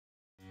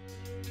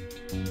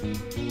Hi,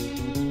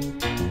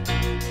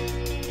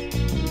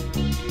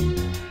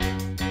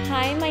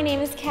 my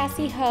name is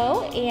Cassey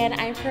Ho, and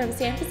I'm from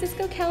San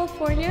Francisco,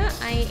 California.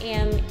 I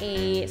am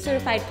a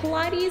certified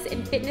Pilates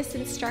and fitness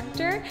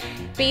instructor.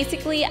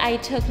 Basically, I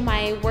took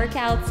my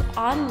workouts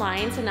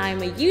online, so now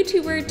I'm a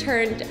YouTuber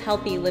turned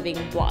healthy living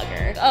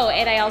blogger. Oh,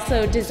 and I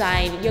also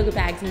design yoga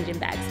bags and gym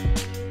bags.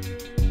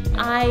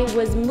 I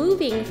was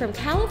moving from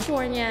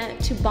California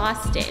to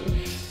Boston,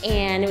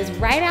 and it was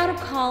right out of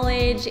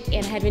college,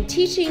 and I had been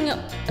teaching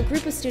a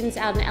group of students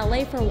out in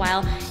LA for a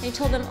while, and I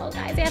told them, oh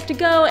guys, I have to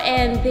go,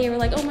 and they were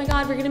like, oh my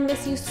god, we're gonna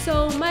miss you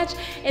so much.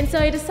 And so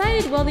I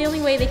decided, well, the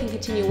only way they can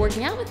continue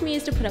working out with me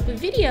is to put up a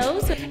video.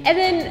 And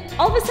then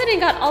all of a sudden I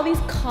got all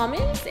these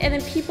comments, and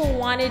then people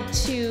wanted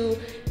to,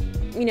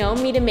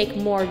 me to make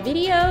more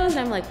videos.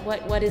 And I'm like,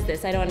 what is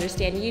this? I don't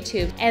understand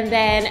YouTube. And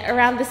then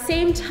around the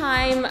same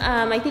time,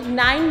 I think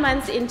 9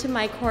 months into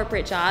my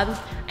corporate job,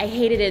 I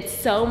hated it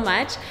so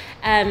much.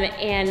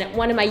 And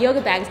one of my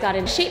yoga bags got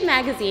in Shape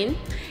magazine,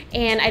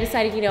 and I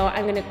decided,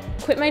 I'm gonna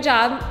quit my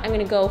job, I'm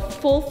gonna go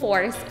full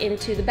force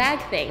into the bag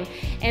thing.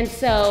 And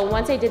so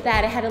once I did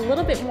that, I had a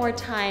little bit more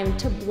time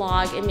to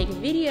blog and make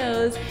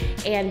videos,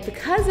 and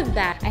because of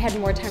that, I had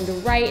more time to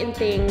write and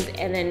things,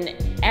 and then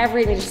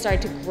everything just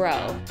started to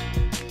grow.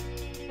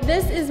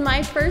 This is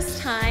my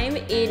first time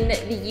in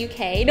the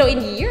UK, no,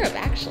 in Europe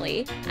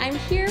actually. I'm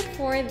here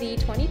for the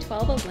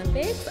 2012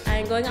 Olympics.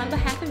 I'm going on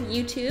behalf of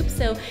YouTube,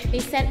 so they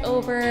sent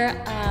over,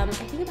 I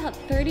think about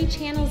 30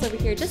 channels over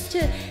here just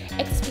to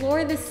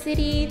explore the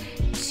city,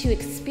 to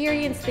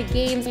experience the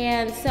games.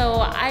 And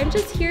so I'm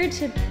just here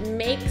to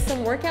make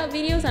some workout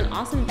videos on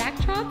awesome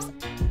backdrops.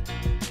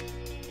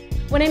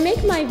 When I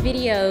make my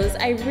videos,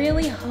 I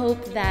really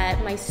hope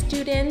that my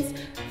students,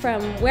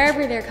 from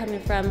wherever they're coming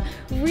from,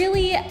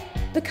 really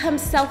become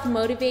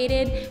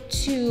self-motivated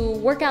to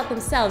work out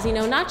themselves.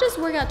 Not just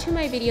work out to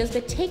my videos,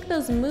 but take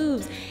those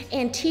moves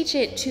and teach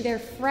it to their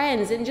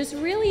friends and just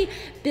really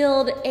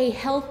build a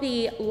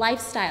healthy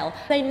lifestyle.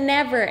 I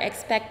never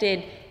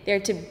expected there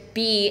to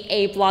be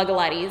a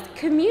Blogilates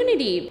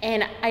community,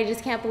 and I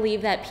just can't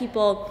believe that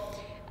people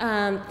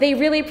they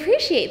really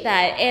appreciate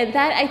that, and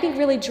that I think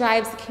really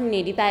drives the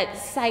community, that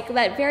cycle,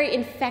 that very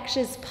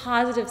infectious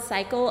positive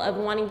cycle of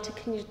wanting to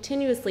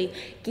continuously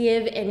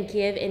give and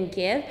give and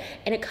give,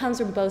 and it comes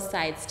from both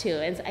sides too.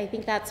 And I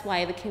think that's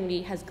why the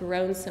community has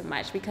grown so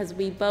much, because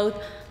we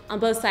both, on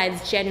both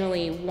sides,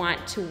 genuinely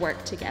want to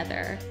work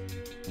together.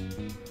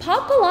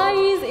 Pop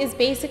Pilates is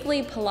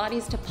basically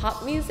Pilates to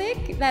pop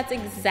music. That's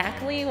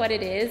exactly what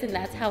it is, and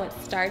that's how it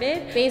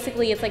started.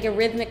 Basically, it's like a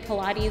rhythmic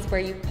Pilates where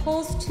you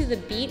pulse to the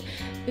beat,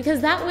 because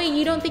that way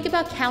you don't think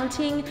about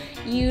counting,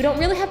 you don't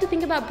really have to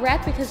think about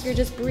breath because you're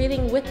just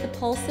breathing with the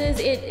pulses.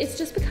 It's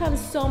just become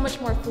so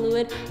much more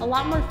fluid, a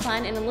lot more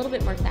fun, and a little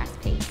bit more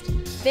fast-paced.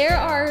 There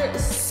are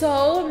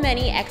so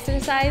many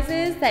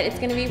exercises that it's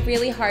gonna be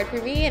really hard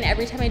for me, and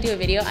every time I do a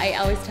video, I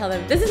always tell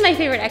them, this is my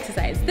favorite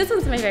exercise, this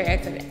one's my favorite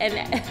exercise,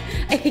 and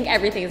I think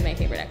everything is my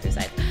favorite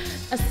exercise.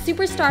 A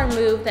superstar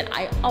move that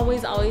I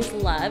always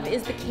love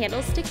is the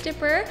candlestick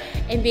dipper,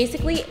 and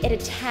basically it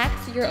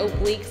attacks your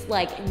obliques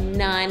like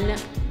none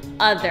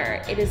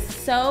other. It is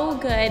so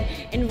good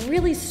and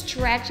really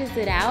stretches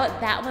it out.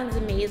 That one's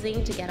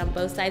amazing to get on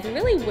both sides and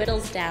really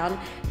whittles down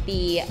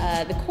the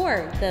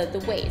core,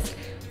 the waist.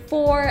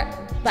 For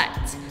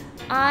butt,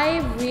 I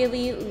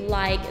really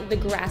like the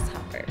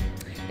grasshopper.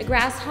 The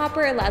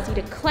grasshopper allows you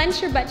to clench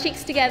your butt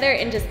cheeks together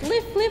and just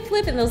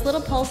lift, and those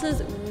little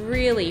pulses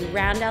really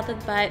round out the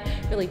butt,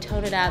 really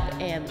tone it up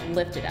and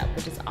lift it up,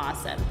 which is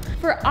awesome.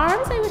 For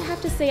arms, I would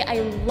have to say I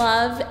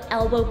love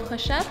elbow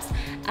push-ups.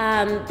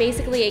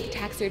 Basically, it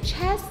attacks your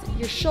chest,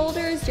 your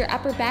shoulders, your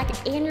upper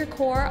back, and your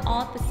core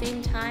all at the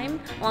same time,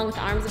 along with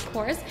arms, of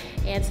course.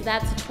 And so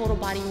that's a total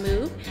body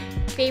move.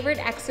 Favorite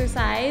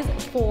exercise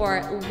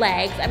for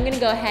legs, I'm gonna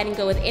go ahead and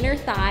go with inner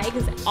thigh,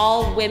 because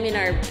all women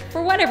are,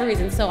 for whatever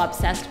reason, so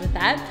obsessed with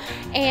that.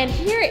 And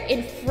here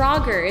in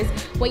Froggers,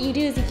 what you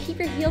do is you keep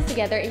your heels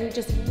together and you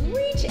just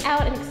reach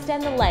out and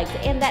extend the legs.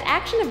 And that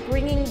action of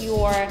bringing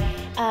your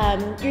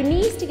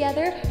knees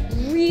together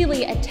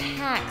really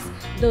attacks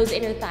those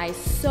inner thighs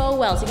so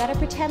well. So you gotta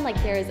pretend like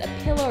there's a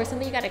pillow or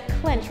something you gotta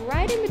clench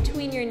right in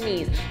between your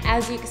knees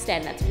as you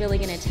extend. That's really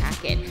gonna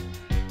attack it.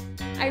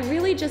 I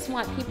really just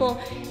want people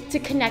to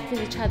connect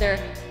with each other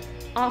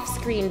off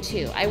screen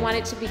too. I want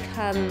it to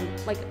become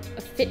like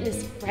a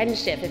fitness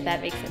friendship, if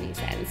that makes any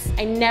sense.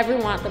 I never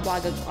want the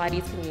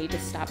Blogilates community to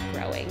stop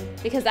growing,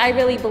 because I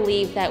really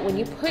believe that when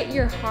you put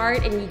your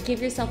heart and you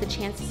give yourself a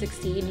chance to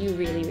succeed, you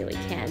really, really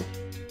can.